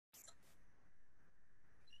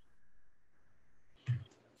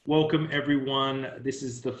Welcome everyone. This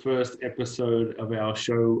is the first episode of our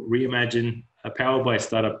show, Reimagine, powered by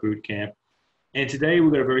Startup Bootcamp. And today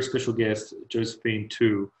we've got a very special guest, Josephine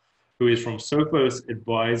Too, who is from Sofos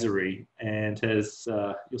Advisory and has,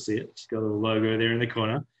 you'll see it, she's got a little logo there in the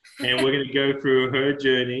corner. And we're going to go through her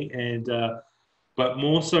journey but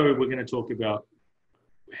more so we're going to talk about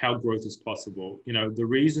how growth is possible. You know,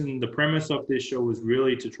 the premise of this show was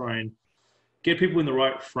really to try and get people in the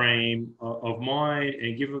right frame of mind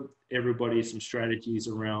and give everybody some strategies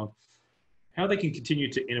around how they can continue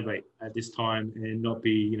to innovate at this time and not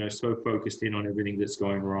be, so focused in on everything that's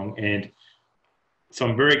going wrong. And so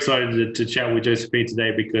I'm very excited to chat with Josephine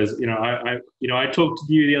today because, I talked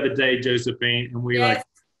to you the other day, Josephine, and Yes.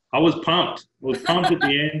 I was pumped. I was pumped at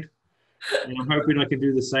the end, and I'm hoping I can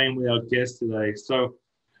do the same with our guest today. So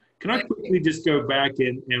can I quickly just go back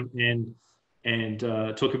and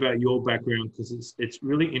talk about your background, because it's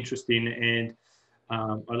really interesting, and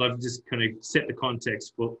I'd love to just kind of set the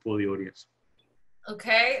context for the audience.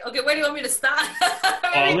 Okay. Where do you want me to start?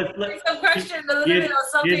 Some question, a little bit or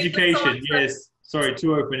something. The education, yes. Sorry,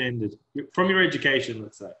 too open-ended. From your education,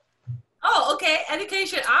 let's say. Oh, okay.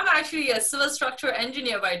 Education. I'm actually a civil structural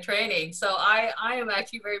engineer by training. So I am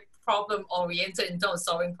actually very problem oriented in terms of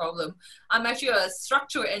solving problem. I'm actually a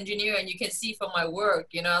structural engineer, and you can see from my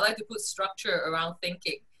work, I like to put structure around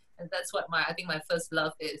thinking. And that's what I think my first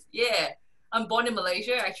love is. Yeah. I'm born in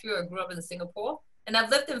Malaysia. Actually, I grew up in Singapore. And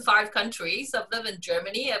I've lived in 5 countries. I've lived in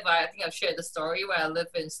Germany. I think I've shared the story where I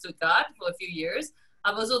lived in Stuttgart for a few years.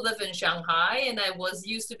 I've also lived in Shanghai, and I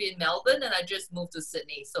used to be in Melbourne, and I just moved to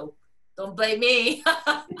Sydney. So don't blame me.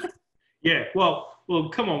 Yeah, well,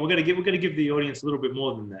 come on. We're gonna give the audience a little bit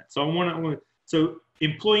more than that. So so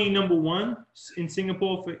employee number 1 in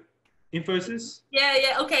Singapore for Infosys.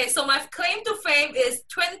 Yeah. Okay. So my claim to fame is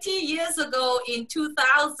 20 years ago in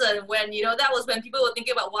 2000, when that was when people were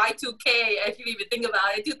thinking about Y2K. Actually, if you think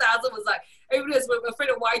about it, 2000 was like everybody was afraid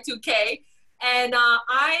of Y2K, and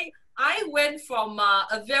I went from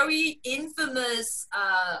a very infamous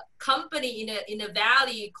company in a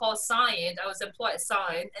valley called Scient. I was employed at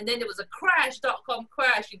Scient, and then there was a dot-com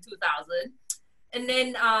crash in 2000. And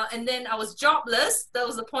then I was jobless. That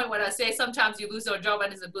was the point when I say sometimes you lose your job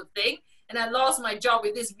and it's a good thing. And I lost my job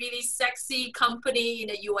with this really sexy company in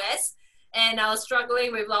the US. And I was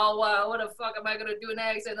struggling with, what the fuck am I going to do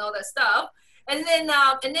next and all that stuff. And then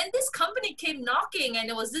this company came knocking, and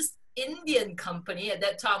it was this Indian company at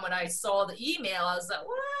that time. When I saw the email, I was like,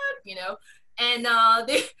 what?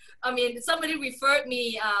 And somebody referred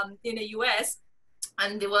me in the US,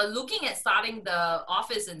 and they were looking at starting the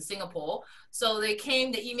office in Singapore. So the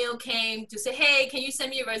email came to say, hey, can you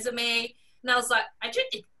send me a resume? And I was like, I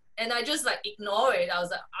just ignore it. I was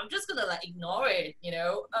like, I'm just gonna ignore it,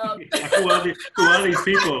 Who are these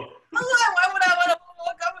people? I was like, why would I want to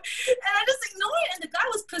walk up? And I just ignored it. And the guy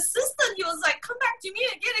was persistent. He was like, come back to me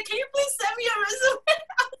again. Can you please send me a resume?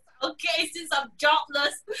 I was like, okay, since I'm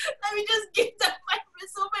jobless, let me just give them my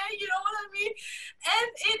resume. You know what I mean? And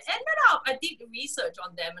it ended up, I did research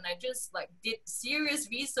on them, and I just did serious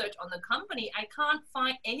research on the company. I can't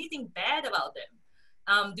find anything bad about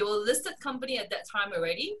them. They were a listed company at that time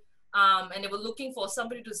already, and they were looking for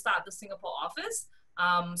somebody to start the Singapore office.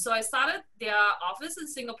 So I started their office in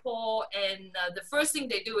Singapore, and the first thing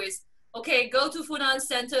they do is, okay, go to Funan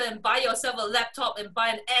Center and buy yourself a laptop and buy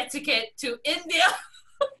an air ticket to India.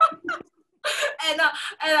 And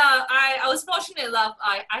I was fortunate enough,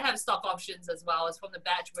 I have stock options as well. It's from the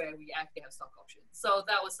batch where we actually have stock options. So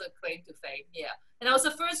that was a claim to fame, yeah. And I was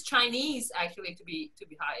the first Chinese actually to be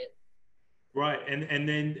hired. Right, and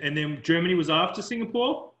then Germany was after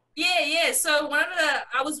Singapore? Yeah. So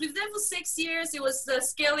I was with them for 6 years. It was the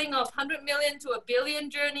scaling of 100 million to a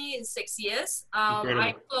billion journey in 6 years.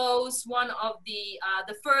 I closed one of the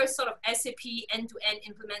first sort of SAP end-to-end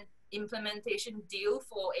implementation deal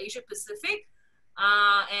for Asia Pacific.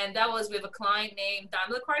 And that was with a client named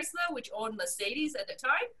Daimler Chrysler, which owned Mercedes at the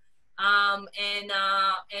time.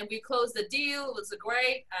 And we closed the deal. It was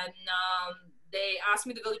great. And they asked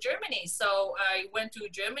me to go to Germany. So I went to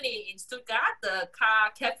Germany in Stuttgart, the car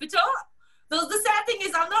capital. Though the sad thing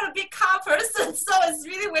is I'm not a big car person, so it's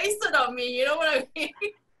really wasted on me. You know what I mean?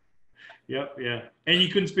 Yep, yeah. And you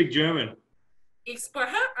couldn't speak German? Ich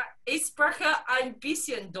spreche ein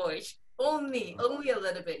bisschen Deutsch. Only a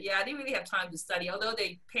little bit. Yeah, I didn't really have time to study, although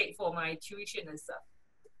they paid for my tuition and stuff.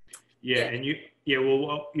 Yeah. And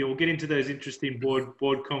we'll get into those interesting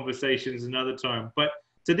board conversations another time. But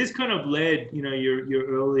so this kind of led, your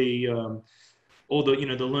early, all the,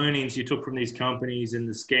 the learnings you took from these companies and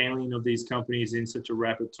the scaling of these companies in such a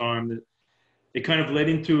rapid time that it kind of led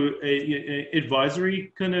into a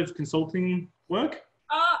advisory kind of consulting work?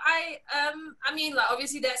 I mean, like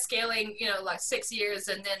obviously that scaling, you know, like 6 years,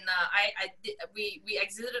 and then we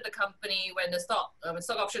exited the company when the stock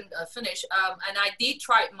option finished, and I did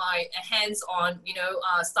try my hands on, you know,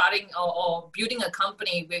 starting or building a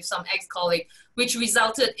company with some ex-colleague, which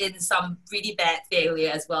resulted in some really bad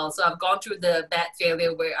failure as well. So I've gone through the bad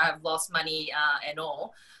failure where I've lost money and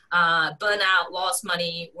all, burnout, lost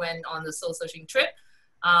money, went on the soul searching trip.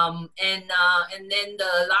 And then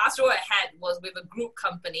the last role I had was with a group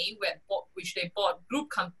company which they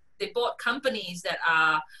bought companies that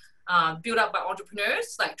are built up by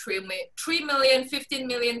entrepreneurs, like 3 million, 15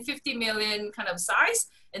 million, 50 million kind of size.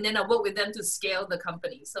 And then I worked with them to scale the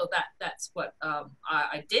company. So that's what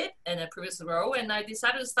I did in a previous role, and I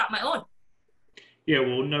decided to start my own. Yeah,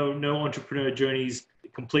 well, no entrepreneur journey is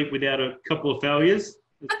complete without a couple of failures,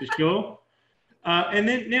 that's for sure. And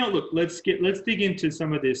then now, look, let's dig into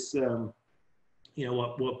some of this. You know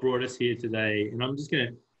what brought us here today, and I'm just going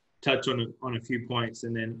to touch on a few points,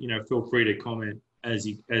 and then feel free to comment as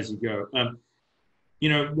you go. You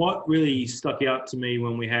know what really stuck out to me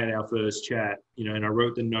when we had our first chat. And I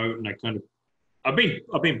wrote the note, and I've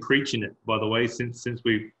been preaching it, by the way, since I've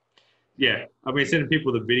been sending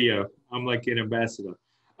people the video. I'm like an ambassador.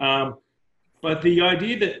 But the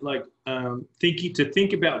idea that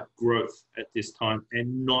think about growth at this time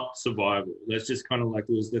and not survival. That's just kind of like,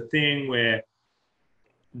 it was the thing where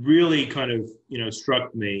really kind of,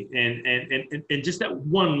 struck me. And just that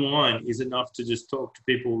one line is enough to just talk to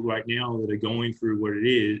people right now that are going through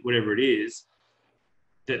whatever it is,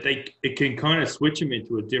 that it can kind of switch them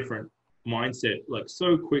into a different mindset like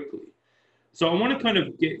so quickly. So I want to kind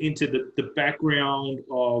of get into the background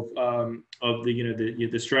of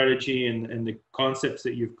the strategy and the concepts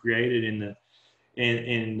that you've created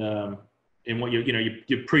in what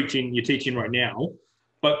you're preaching, you're teaching right now.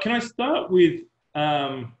 But can I start with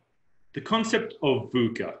the concept of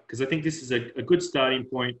VUCA? Because I think this is a good starting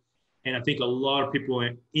point, and I think a lot of people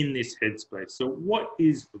are in this headspace. So what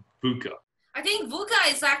is VUCA? I think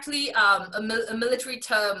VUCA is actually a military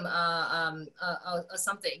term or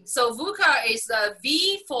something. So VUCA is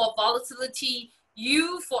V for volatility,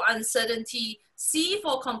 U for uncertainty, C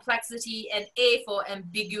for complexity, and A for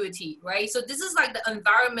ambiguity, right? So this is like the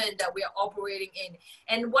environment that we are operating in.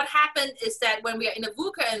 And what happened is that when we are in a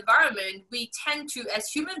VUCA environment, we tend to, as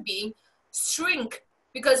human beings, shrink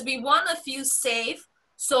because we want to feel safe.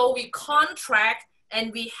 So we contract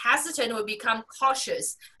and we hesitate and we become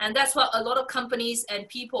cautious. And that's what a lot of companies and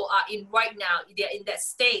people are in right now. They're in that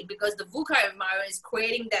state because the VUCA environment is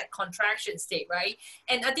creating that contraction state, right?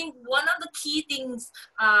 And I think one of the key things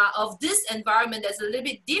of this environment that's a little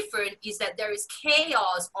bit different is that there is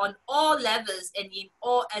chaos on all levels and in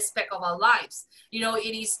all aspects of our lives.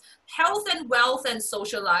 It is health and wealth and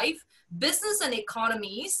social life, business and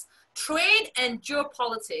economies, trade and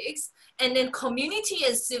geopolitics, and then community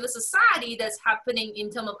and civil society that's happening in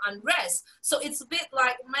terms of unrest. So it's a bit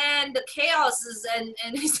like, man, the chaos is and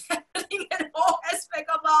it's happening in all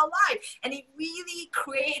aspects of our life. And it really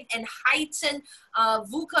creates and heighten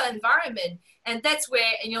VUCA environment. And that's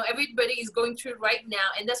where, everybody is going through right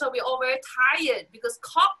now. And that's why we're all very tired, because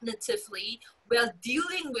cognitively, we're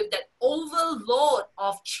dealing with that overload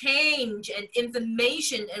of change and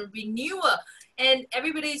information and renewal. And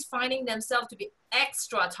everybody is finding themselves to be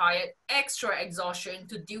extra tired, extra exhaustion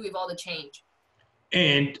to deal with all the change.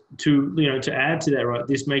 And to add to that, right,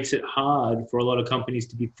 this makes it hard for a lot of companies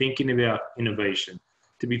to be thinking about innovation,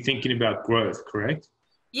 to be thinking about growth, correct?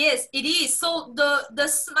 Yes, it is. So the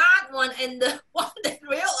smart one and the one that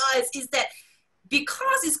realize is that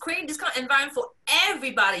because it's creating this kind of environment for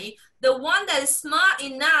everybody, the one that is smart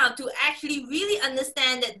enough to actually really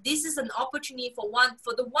understand that this is an opportunity for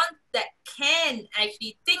the one that can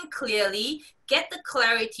actually think clearly, get the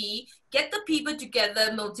clarity, get the people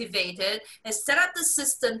together motivated, and set up the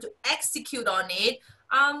system to execute on it,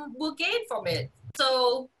 will gain from it.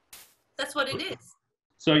 So that's what it is.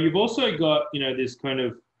 So you've also got, this kind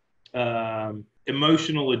of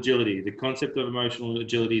emotional agility. The concept of emotional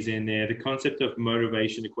agility is in there. The concept of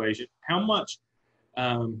motivation equation. How much,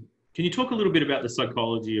 can you talk a little bit about the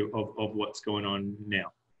psychology of what's going on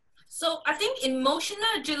now? So I think emotional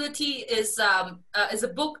agility is a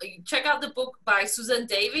book. Check out the book by Susan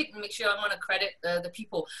David. Make sure I want to credit the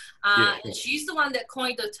people. She's the one that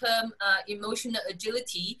coined the term emotional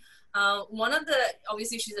agility. One of the,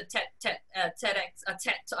 obviously she's a TED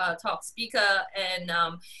Talk speaker, and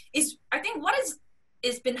I think what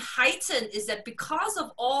is been heightened is that because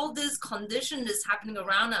of all this condition that's happening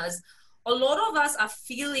around us, a lot of us are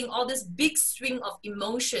feeling all this big swing of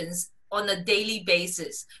emotions on a daily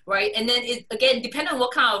basis, right? And then it, again, depending on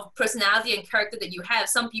what kind of personality and character that you have,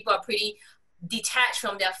 some people are pretty detached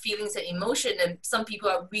from their feelings and emotion, and some people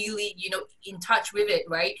are really, you know, in touch with it,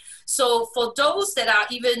 right? So for those that are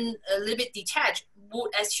even a little bit detached,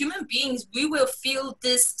 as human beings, we will feel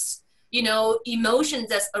this, you know, emotion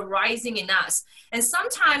that's arising in us. And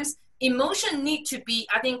sometimes emotion need to be,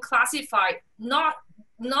 I think, classified, not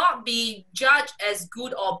be judged as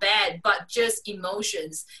good or bad, but just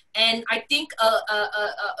emotions. And I think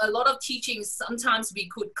a lot of teachings, sometimes we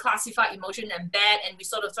could classify emotion as bad and we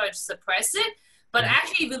sort of try to suppress it. But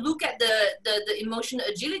actually, if you look at the emotional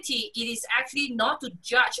agility, it is actually not to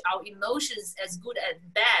judge our emotions as good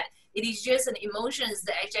and bad. It is just an emotions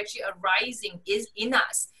that is actually arising is in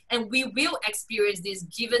us. And we will experience this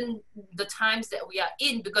given the times that we are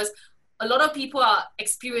in, because a lot of people are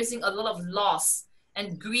experiencing a lot of loss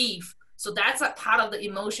and grief. So that's a part of the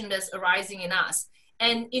emotion that's arising in us.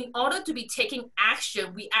 And in order to be taking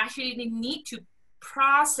action, we actually need to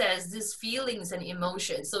process these feelings and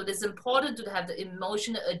emotions. So it's important to have the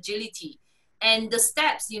emotional agility. And the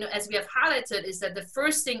steps, you know, as we have highlighted, is that the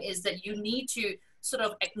first thing is that you need to sort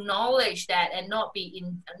of acknowledge that and not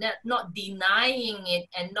denying it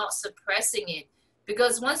and not suppressing it.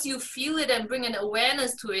 Because once you feel it and bring an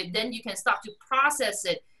awareness to it, then you can start to process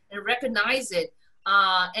it and recognize it,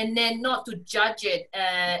 and then not to judge it.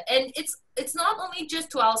 And it's not only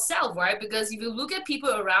just to ourselves, right? Because if you look at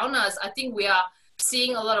people around us, I think we are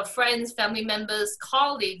seeing a lot of friends, family members,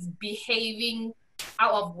 colleagues behaving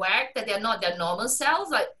out of whack, that they're not their normal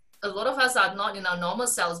selves. Like a lot of us are not in our normal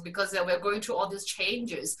selves because we're going through all these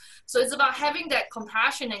changes. So it's about having that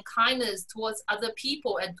compassion and kindness towards other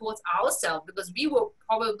people and towards ourselves, because we will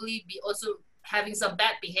probably be also having some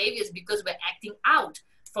bad behaviors because we're acting out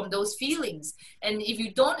from those feelings. And if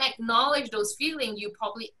you don't acknowledge those feelings, you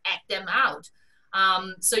probably act them out.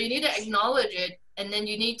 So you need to acknowledge it, and then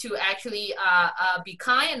you need to actually be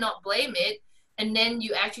kind and not blame it. And then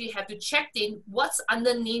you actually have to check in what's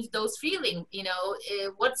underneath those feelings. You know,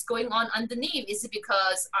 what's going on underneath? Is it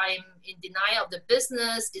because I'm in denial of the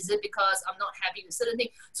business? Is it because I'm not happy with certain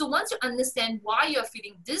things? So once you understand why you're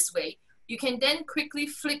feeling this way, you can then quickly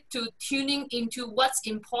flip to tuning into what's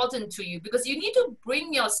important to you, because you need to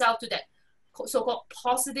bring yourself to that so-called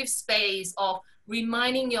positive space of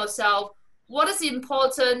reminding yourself what is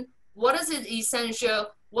important, what is essential,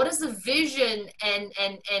 what is the vision and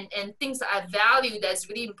things that I value that's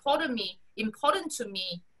really important to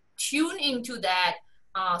me. Tune into that,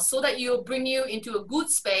 so that you'll bring you into a good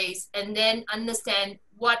space, and then understand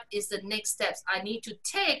what is the next steps I need to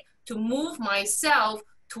take to move myself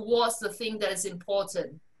towards the thing that is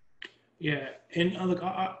important. Yeah, and look,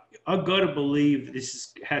 I've got to believe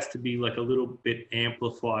this has to be like a little bit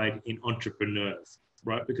amplified in entrepreneurs,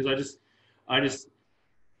 right? Because I just, I had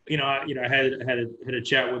a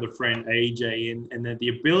chat with a friend, AJ, and then the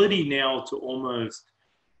ability now to almost,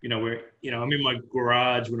 where, I'm in my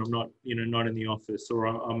garage when I'm not, not in the office, or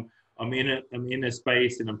I'm in a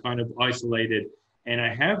space and I'm kind of isolated, and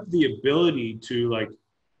I have the ability to, like,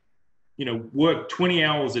 work 20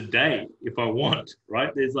 hours a day if I want,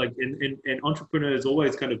 right? There's like, and entrepreneurs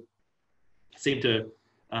always kind of seem to,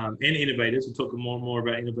 and innovators, we're talking more and more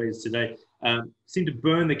about innovators today, seem to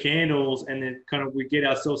burn the candles, and then kind of we get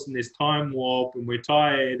ourselves in this time warp, and we're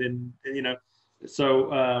tired, and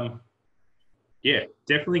so yeah,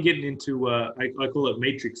 definitely getting into, I call it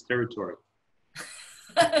matrix territory.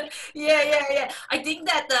 Yeah. I think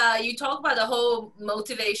that you talk about the whole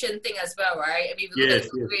motivation thing as well, right? I mean, if you look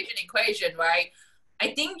at the motivation equation, right?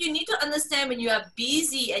 I think you need to understand when you are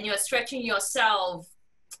busy and you're stretching yourself,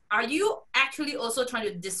 are you actually also trying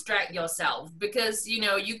to distract yourself? Because,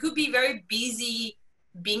 you could be very busy,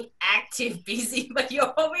 being active, busy, but you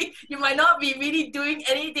might not be really doing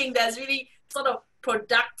anything that's really sort of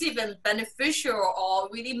productive and beneficial, or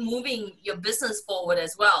really moving your business forward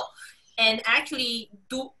as well. And actually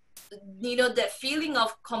that feeling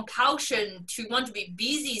of compulsion to want to be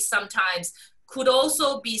busy sometimes could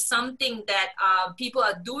also be something that people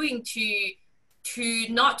are doing to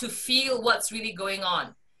not to feel what's really going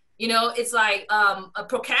on. It's like a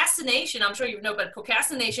procrastination. I'm sure you know, but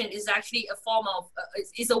procrastination is actually a form of,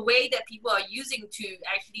 is a way that people are using to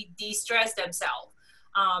actually de-stress themselves.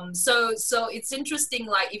 So it's interesting,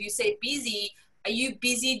 like if you say busy, are you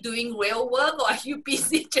busy doing real work, or are you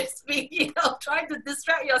busy just being, trying to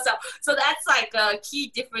distract yourself? So that's like a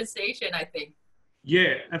key differentiation, I think.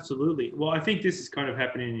 Yeah, absolutely. Well, I think this is kind of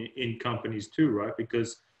happening in companies too, right?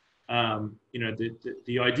 Because,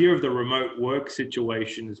 the idea of the remote work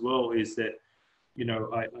situation as well is that,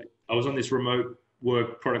 I was on this remote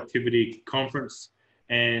work productivity conference,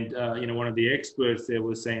 and, one of the experts there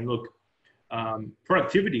was saying, look,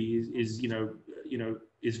 productivity is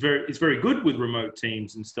is very good with remote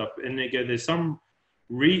teams and stuff. And again, there's some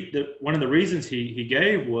one of the reasons he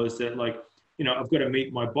gave was that, like, you know, I've got to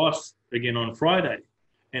meet my boss again on Friday,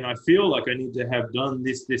 and I feel like I need to have done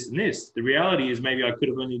this, this, and this. The reality is maybe I could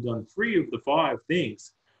have only done 3 of the 5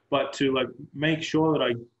 things, but to like make sure that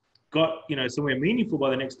I got, you know, somewhere meaningful by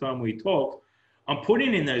the next time we talk, I'm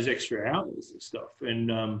putting in those extra hours and stuff.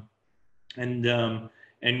 And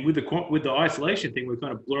with the isolation thing, we're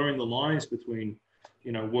kind of blurring the lines between,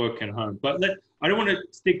 you know, work and home. But I don't want to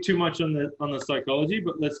stick too much on the psychology,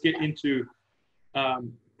 but let's get into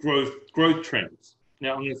growth trends.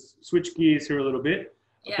 Now I'm going to switch gears here a little bit.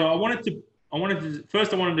 Yeah. But I wanted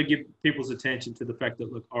to give people's attention to the fact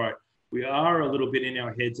that, look, all right, we are a little bit in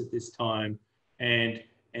our heads at this time, and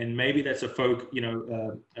maybe that's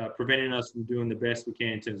preventing us from doing the best we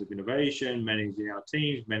can in terms of innovation, managing our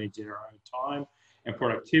teams, managing our own time and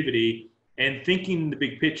productivity, and thinking the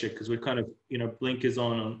big picture, because we're kind of, you know, blinkers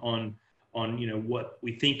on you know, what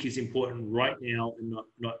we think is important right now, and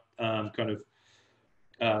not kind of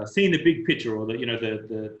seeing the big picture, or the, you know,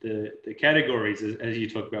 the categories as you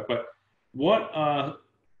talk about. But what are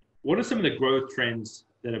some of the growth trends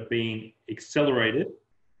that are being accelerated?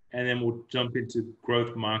 And then we'll jump into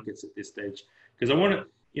growth markets at this stage, because I want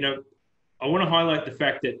to highlight the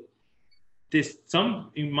fact that there's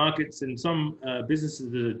some markets and some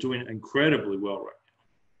businesses that are doing incredibly well right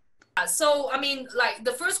now. So, I mean, like,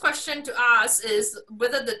 the first question to ask is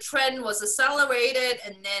whether the trend was accelerated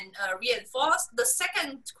and then reinforced. The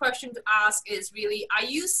second question to ask is really, are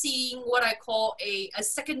you seeing what I call a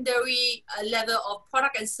secondary level of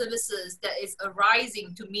product and services that is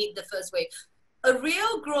arising to meet the first wave? A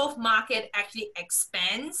real growth market actually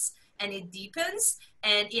expands and it deepens,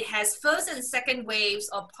 and it has first and second waves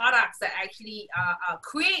of products that actually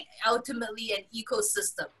create ultimately an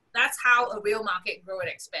ecosystem. That's how a real market grow and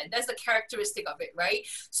expand. That's the characteristic of it, right?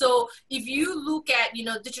 So if you look at, you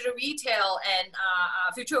know, digital retail and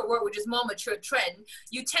future of work, which is more mature trend,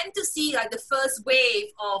 you tend to see like the first wave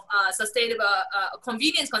of sustainable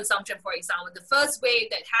convenience consumption, for example. The first wave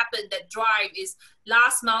that happened, that drive, is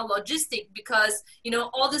last mile logistic, because, you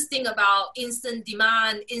know, all this thing about instant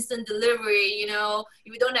demand, instant delivery, you know,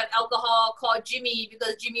 if we don't have alcohol, call Jimmy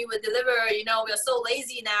because Jimmy will deliver. You know, we are so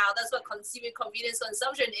lazy now. That's what consumer convenience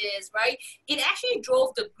consumption is, right? It actually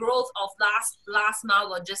drove the growth of last mile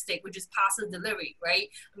logistic, which is parcel delivery, right?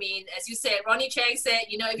 I mean, as you said, Ronnie Chang said,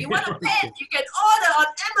 you know, if you want a pen, you can order on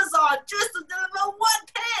Amazon just to deliver 1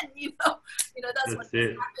 pen. You know, that's what just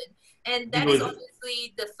happened. And that is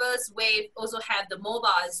obviously the first wave. Also have the mobile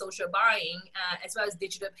and social buying, as well as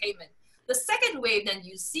digital payment. The second wave then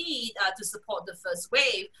you see to support the first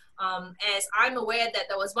wave, as I'm aware that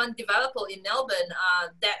there was one developer in Melbourne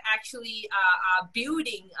that actually are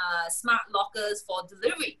building smart lockers for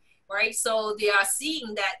delivery, right? So they are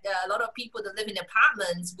seeing that a lot of people that live in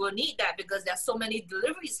apartments will need that because there are so many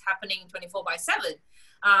deliveries happening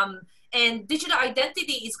 24/7. And digital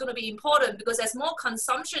identity is going to be important, because there's more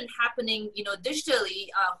consumption happening, you know, digitally.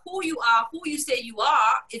 Who you are, who you say you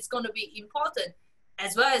are, it's going to be important.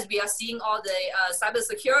 As well as we are seeing all the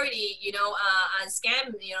cybersecurity, you know, and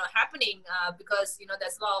scam, you know, happening because, you know,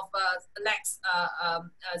 there's a lot of lax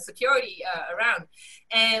security around.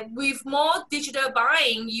 And with more digital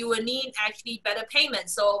buying, you will need actually better payment.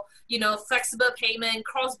 So, you know, flexible payment,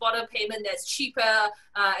 cross-border payment that's cheaper,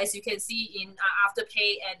 as you can see in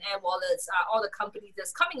Afterpay and Air Wallets, all the companies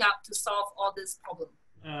that's coming up to solve all this problem.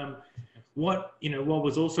 What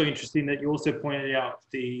was also interesting that you also pointed out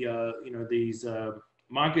these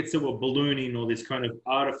markets that were ballooning, or this kind of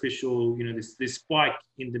artificial, you know, this spike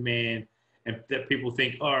in demand, and that people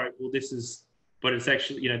think, all right, well, but it's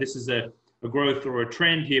actually, you know, this is a growth or a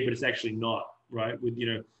trend here, but it's actually not, right? With,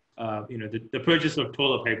 the purchase of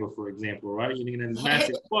toilet paper, for example, right? You're going to have a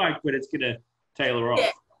massive spike, but it's going to tailor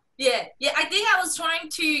off. Yeah. I think I was trying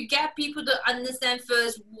to get people to understand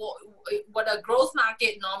first what a growth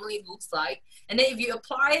market normally looks like. And then if you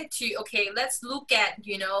apply it to, okay, let's look at,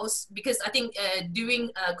 you know, because I think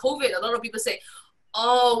during COVID, a lot of people say,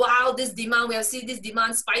 oh, wow, this demand, we have seen this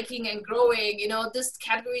demand spiking and growing, you know, this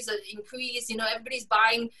categories are increased, you know, everybody's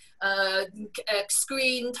buying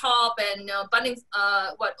screen top and buying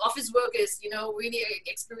office workers, you know, really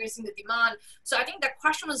experiencing the demand. So I think that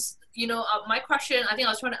question was, you know, my question I think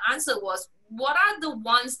I was trying to answer was, what are the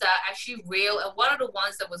ones that are actually real and what are the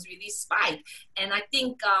ones that was really spiked? And I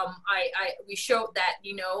think we showed that,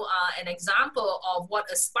 you know, an example of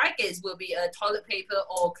what a spike is will be a toilet paper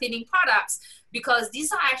or cleaning products, because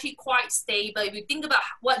these are actually quite stable. If you think about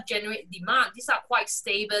what generates demand, these are quite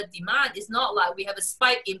stable demand. It's not like we have a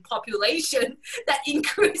spike in population that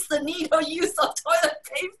increase the need or use of toilet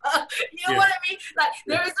paper. You know what I mean? Like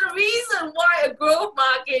there is a reason why a growth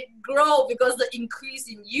market grow because the increase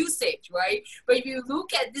in usage, right? But if you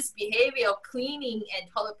look at this behavior of cleaning and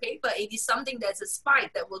toilet paper, it is something that's a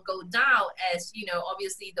spike that will go down as, you know,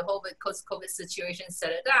 obviously the whole COVID situation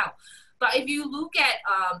settle down. But if you look at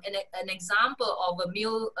an example of a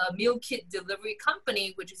meal kit delivery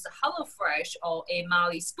company, which is a HelloFresh or a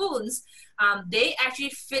Marley Spoons, they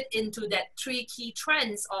actually fit into that 3 key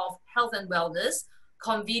trends of health and wellness,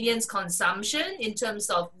 convenience consumption in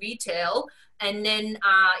terms of retail, and then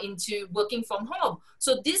into working from home.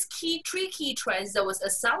 So these 3 key trends that was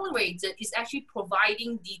accelerated is actually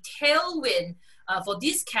providing the tailwind for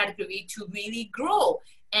this category to really grow.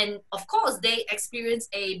 And of course, they experienced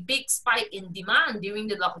a big spike in demand during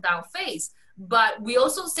the lockdown phase. But we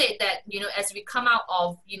also said that, you know, as we come out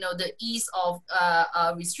of, you know, the ease of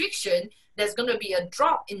restriction, there's going to be a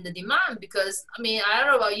drop in the demand because, I mean, I don't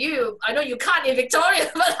know about you. I know you can't in Victoria,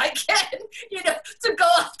 but I can, you know, to go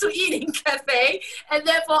out to eat in cafe. And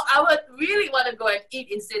therefore, I would really want to go and eat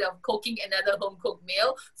instead of cooking another home cooked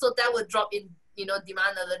meal. So that would drop in, you know,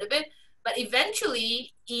 demand a little bit. But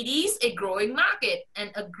eventually, it is a growing market,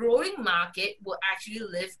 and a growing market will actually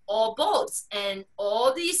lift all boats. And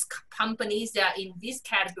all these companies that are in these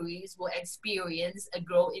categories will experience a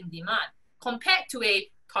growth in demand compared to a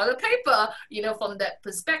toilet paper, you know, from that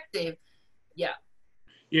perspective. Yeah.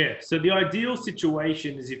 Yeah. So the ideal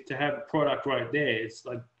situation is if to have a product right there, it's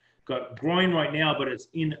like got growing right now, but it's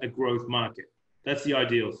in a growth market. That's the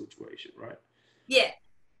ideal situation, right? Yeah.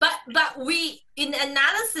 But we, in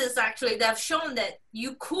analysis, actually, they've shown that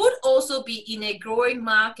you could also be in a growing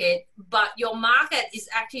market, but your market is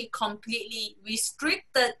actually completely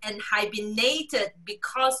restricted and hibernated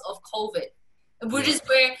because of COVID, which is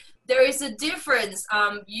where there is a difference.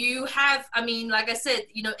 You have, I mean, like I said,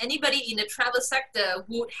 you know, anybody in the travel sector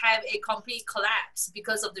would have a complete collapse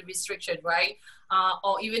because of the restriction, right?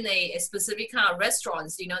 Or even a specific kind of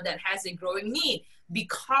restaurants, you know, that has a growing need.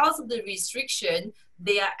 Because of the restriction,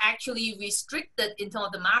 they are actually restricted into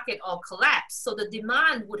the market or collapse. So the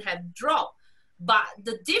demand would have dropped. But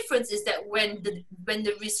the difference is that when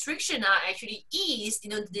the restrictions are actually eased,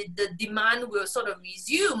 you know, the demand will sort of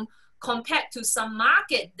resume compared to some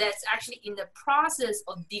market that's actually in the process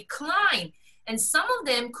of decline. And some of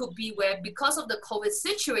them could be where, because of the COVID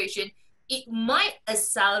situation, it might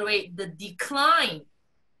accelerate the decline.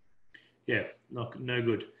 Yeah, no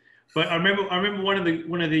good. But I remember one of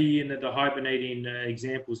the you know, the hibernating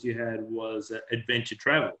examples you had was adventure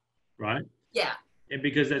travel, right? Yeah. And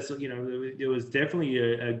because that's, you know, there was definitely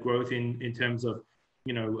a growth in terms of,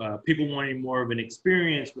 you know, people wanting more of an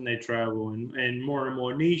experience when they travel, and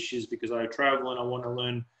more niches, because I travel and I want to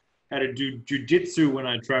learn how to do jiu-jitsu when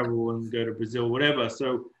I travel and go to Brazil, whatever.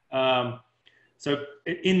 So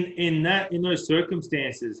in those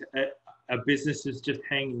circumstances, a business is just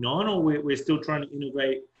hanging on, or we're still trying to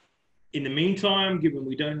innovate in the meantime, given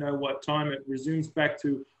we don't know what time it resumes back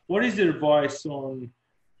to. What is the advice on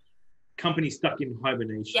companies stuck in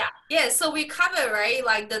hibernation? Yeah. So we cover, right,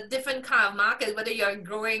 like the different kind of market, whether you're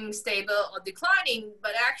growing, stable, or declining.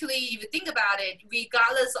 But actually, if you think about it,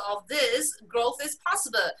 regardless of this, growth is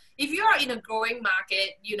possible. If you are in a growing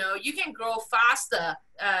market, you know, you can grow faster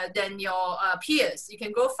than your peers. You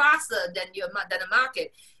can grow faster than the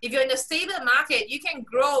market. If you're in a stable market, you can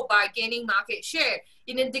grow by gaining market share.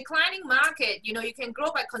 In a declining market, you know, you can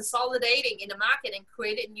grow by consolidating in the market and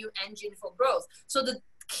create a new engine for growth. So the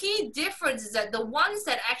key difference is that the ones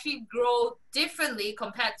that actually grow differently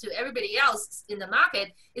compared to everybody else in the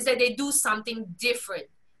market is that they do something different.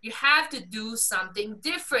 You have to do something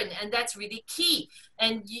different, and that's really key.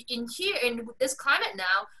 And in this climate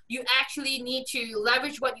now, you actually need to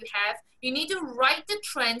leverage what you have. You need to write the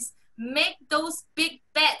trends, make those big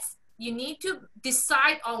bets. You need to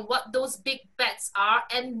decide on what those big bets are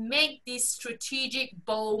and make this strategic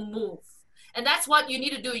bold move. And that's what you need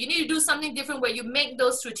to do. You need to do something different where you make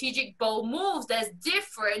those strategic bold moves that's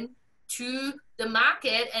different to the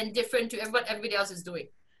market and different to what everybody else is doing.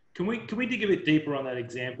 Can we dig a bit deeper on that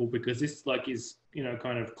example? Because this is, you know,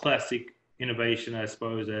 kind of classic innovation, I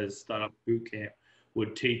suppose, as Startup Bootcamp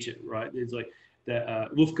would teach it, right? It's like the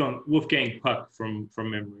Wolfgang Puck from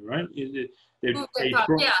memory, right?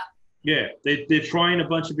 They're trying a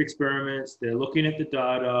bunch of experiments. They're looking at the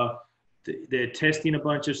data. They're testing a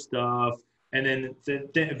bunch of stuff. And then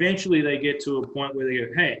eventually they get to a point where they go,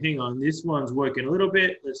 hey, hang on, this one's working a little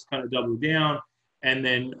bit. Let's kind of double down. And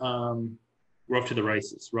then we're off to the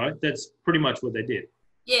races, right? That's pretty much what they did.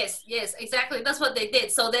 Yes, exactly. That's what they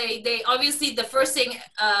did. So they obviously, the first thing,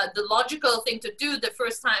 the logical thing to do the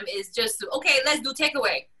first time is just to, okay, let's do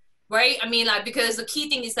takeaway. right? I mean, like, because the key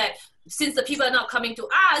thing is that since the people are not coming to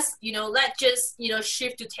us, let's just,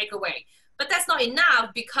 shift to takeaway. But that's not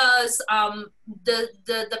enough, because the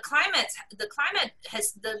climate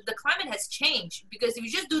has changed. Because if you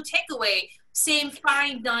just do takeaway, same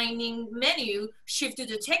fine dining menu, shift to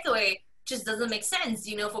the takeaway, just doesn't make sense,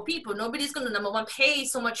 for people. Nobody's going to, number one, pay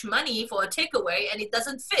so much money for a takeaway, and it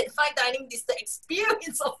doesn't fit. Fine dining is the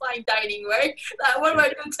experience of fine dining, right? Like, what am I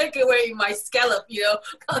doing takeaway in my scallop, It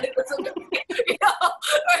doesn't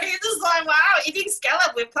right? It's just like, wow, eating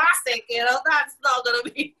scallop with plastic, that's not going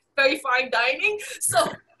to be very fine dining. So,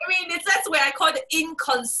 I mean, that's where I call it the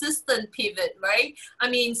inconsistent pivot, right? I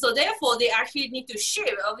mean, so therefore, they actually need to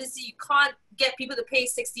shift. Obviously, you can't get people to pay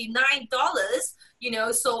 $69,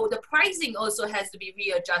 so the pricing also has to be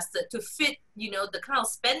readjusted to fit, the kind of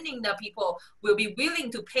spending that people will be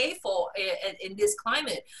willing to pay for in this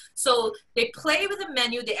climate. So they play with the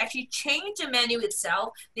menu. They actually change the menu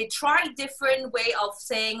itself. They try different way of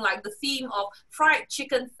saying, like the theme of Fried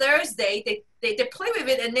Chicken Thursday. They play with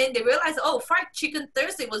it, and then they realize, oh, Fried Chicken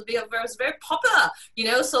Thursday was very popular,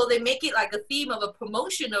 so they make it like a theme of a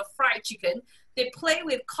promotion of fried chicken. They play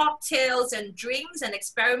with cocktails and drinks and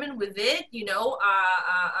experiment with it,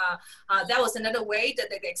 that was another way that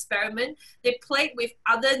they experiment. They played with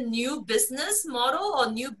other new business model or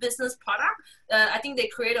new business product. I think they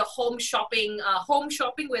create a home shopping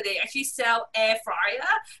where they actually sell air fryer,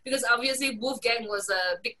 because obviously Wolfgang was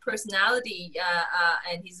a big personality,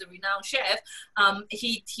 and he's a renowned chef.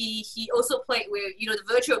 He also played with, the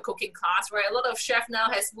virtual cooking class, right? A lot of chefs now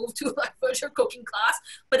has moved to like virtual cooking class,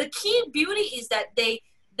 but the key beauty is that they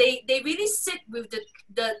really sit with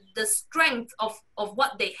the strength of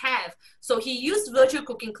what they have. So he used virtual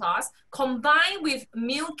cooking class combined with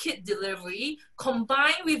meal kit delivery,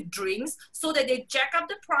 combined with drinks, so that they jack up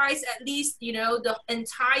the price. At least, the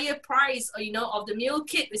entire price, of the meal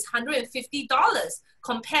kit is $150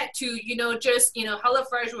 compared to, just,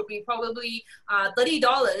 HelloFresh would be probably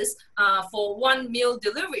 $30 for one meal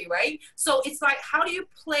delivery, right? So it's like, how do you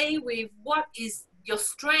play with what is your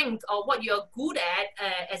strength or what you're good at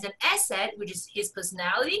as an asset, which is his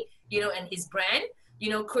personality, and his brand,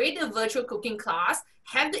 create a virtual cooking class,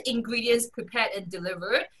 have the ingredients prepared and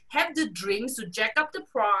delivered, have the drinks to jack up the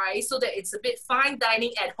price so that it's a bit fine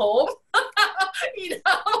dining at home,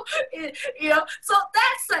 so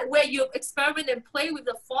that's like where you experiment and play with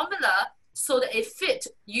the formula so that it fit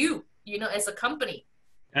you, as a company.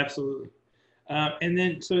 Absolutely. And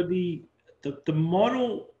then, so the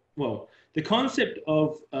model, well, the concept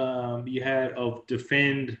of you had of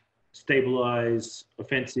defend, stabilize,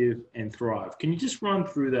 offensive, and thrive. Can you just run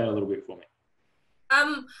through that a little bit for me?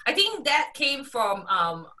 I think that came from,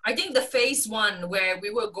 I think the phase one where we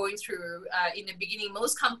were going through in the beginning.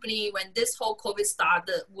 Most company, when this whole COVID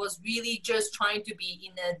started, was really just trying to be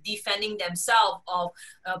in defending themselves of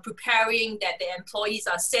preparing that the employees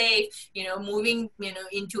are safe, moving,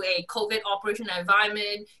 into a COVID operation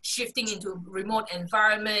environment, shifting into remote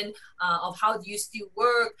environment of how do you still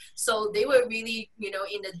work. So they were really, in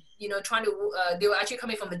the, trying to, they were actually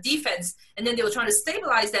coming from a defense, and then they were trying to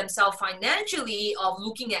stabilize themselves financially, of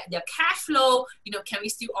looking at their cash flow, can we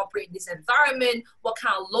still operate in this environment? What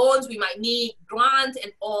kind of loans we might need, grant,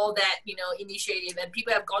 and all that, initiative. And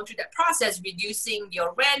people have gone through that process, reducing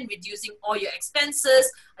your rent, reducing all your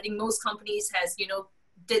expenses. I think most companies has,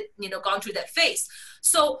 gone through that phase.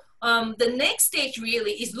 So the next stage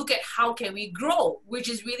really is look at how can we grow, which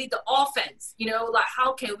is really the offense, like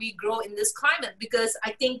how can we grow in this climate? Because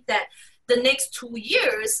I think that the next 2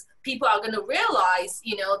 years, people are going to realize,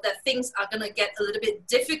 that things are going to get a little bit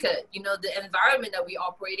difficult, the environment that we're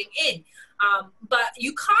operating in. But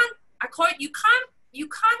you can't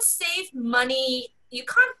save money. You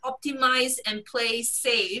can't optimize and play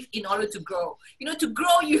safe in order to grow. To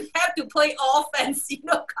grow, you have to play offense. It's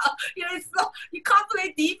not, you can't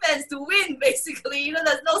play defense to win, basically.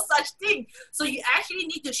 There's no such thing. So you actually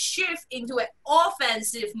need to shift into an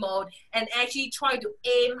offensive mode and actually try to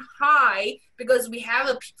aim high, because we have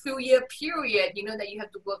a few year period, that you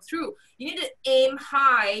have to work through. You need to aim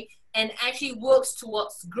high and actually works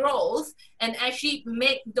towards growth and actually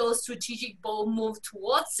make those strategic bold move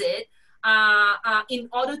towards it. In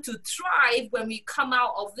order to thrive when we come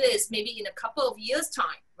out of this, maybe in a couple of years'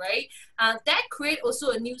 time, right? That creates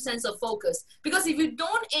also a new sense of focus. Because if you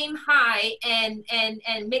don't aim high and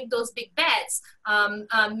make those big bets,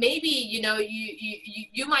 maybe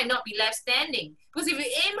you might not be left standing. Because if you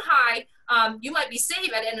aim high, you might be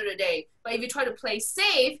safe at the end of the day. But if you try to play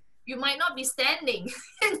safe, you might not be standing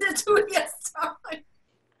in the 2 years' time.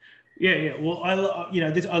 Yeah. Well, I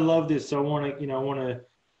love this. So I want to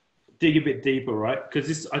dig a bit deeper, right?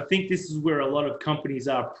 Because I think this is where a lot of companies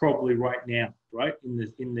are probably right now, right?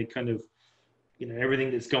 In the kind of, everything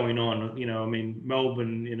that's going on. I mean,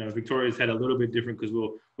 Melbourne, Victoria's had a little bit different because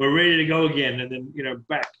we're ready to go again, and then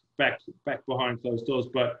back behind closed doors.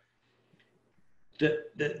 But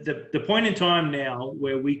the point in time now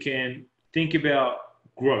where we can think about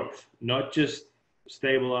growth, not just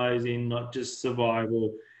stabilizing, not just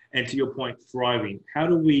survival, and to your point, thriving. How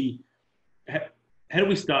do we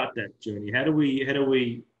start that journey? How do we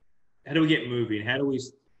get moving? How do we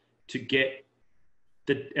to get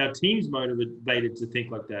our teams motivated to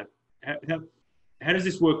think like that? How does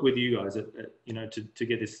this work with you guys? To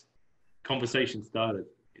get this conversation started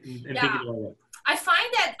and thinking about that. I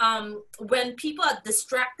find that when people are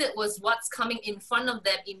distracted with what's coming in front of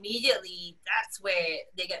them immediately, that's where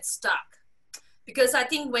they get stuck. Because I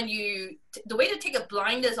think the way to take a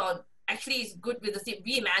blinders on actually is good with the thing,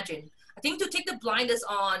 reimagine. I think to take the blinders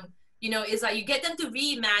on, is like you get them to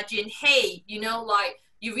reimagine, hey, like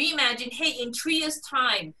you reimagine, hey, in 3 years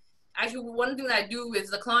time, actually one thing that I do with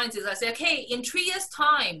the clients is I say, okay, in 3 years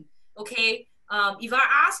time, okay, if I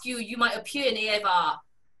ask you, you might appear in AFR.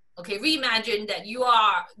 Okay, reimagine that you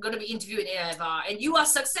are going to be interviewed in AFR and you are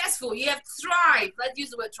successful. You have thrived. Let's use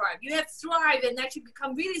the word thrive. You have thrived and actually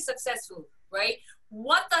become really successful, right?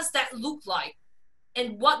 What does that look like?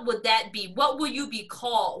 And what would that be? What will you be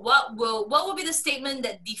called? What will be the statement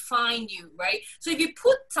that define you, right? So if you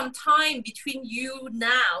put some time between you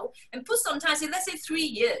now and put some time, say, let's say 3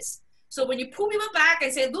 years. So when you pull people back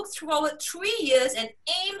and say, look forward 3 years and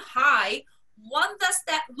aim high, what does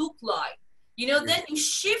that look like? Then you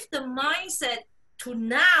shift the mindset to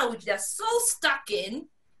now, which they're so stuck in,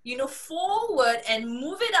 forward and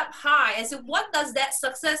move it up high and say, what does that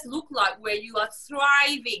success look like where you are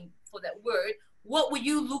thriving, for that word? What will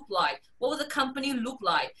you look like? What will the company look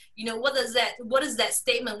like? What is that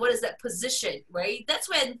statement? What is that position, right? That's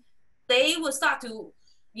when they will start to,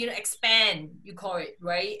 expand, you call it,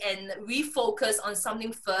 right? And refocus on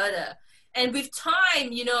something further. And with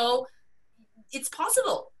time, it's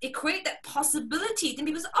possible. It creates that possibility. Then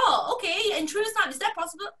people say, oh, okay, in 3 years' time, is that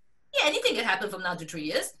possible? Yeah, anything can happen from now to 3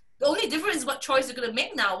 years. The only difference is what choice you're going to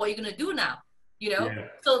make now, what you're going to do now, Yeah.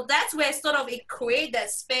 So that's where sort of it creates that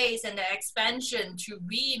space and the expansion to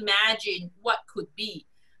reimagine what could be.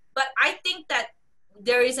 But I think that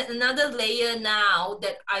there is another layer now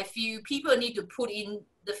that I feel people need to put in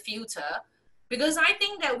the filter, because I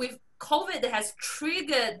think that with COVID that has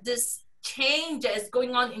triggered this change that is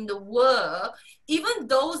going on in the world, even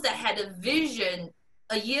those that had a vision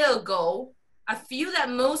a year ago, I feel that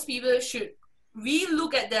most people should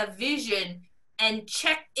relook at their vision and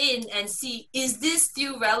check in and see, is this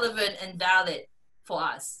still relevant and valid for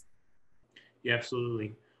us? Yeah,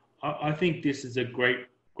 absolutely. I think this is a great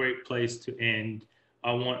place to end.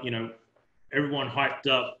 I want, everyone hyped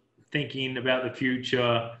up, thinking about the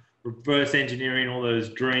future, reverse engineering all those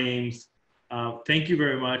dreams. Thank you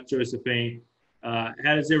very much, Josephine. How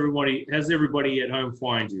does everybody at home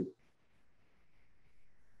find you?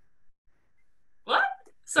 What?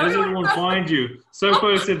 How does everyone find you?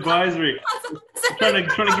 Sofos Advisory. trying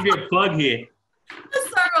to give you a plug here.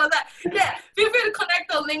 Sorry about that. Yeah, feel free to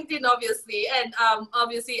connect on LinkedIn, obviously, and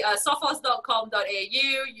obviously sofos.com.au.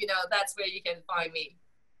 That's where you can find me.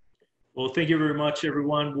 Well, thank you very much,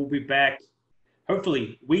 everyone. We'll be back,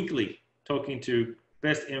 hopefully, weekly, talking to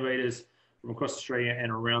best innovators from across Australia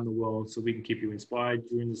and around the world, so we can keep you inspired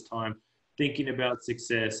during this time, thinking about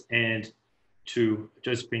success, and to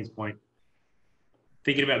Josephine's point,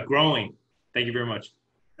 thinking about growing. Thank you very much.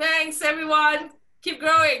 Thanks, everyone. Keep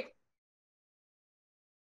growing.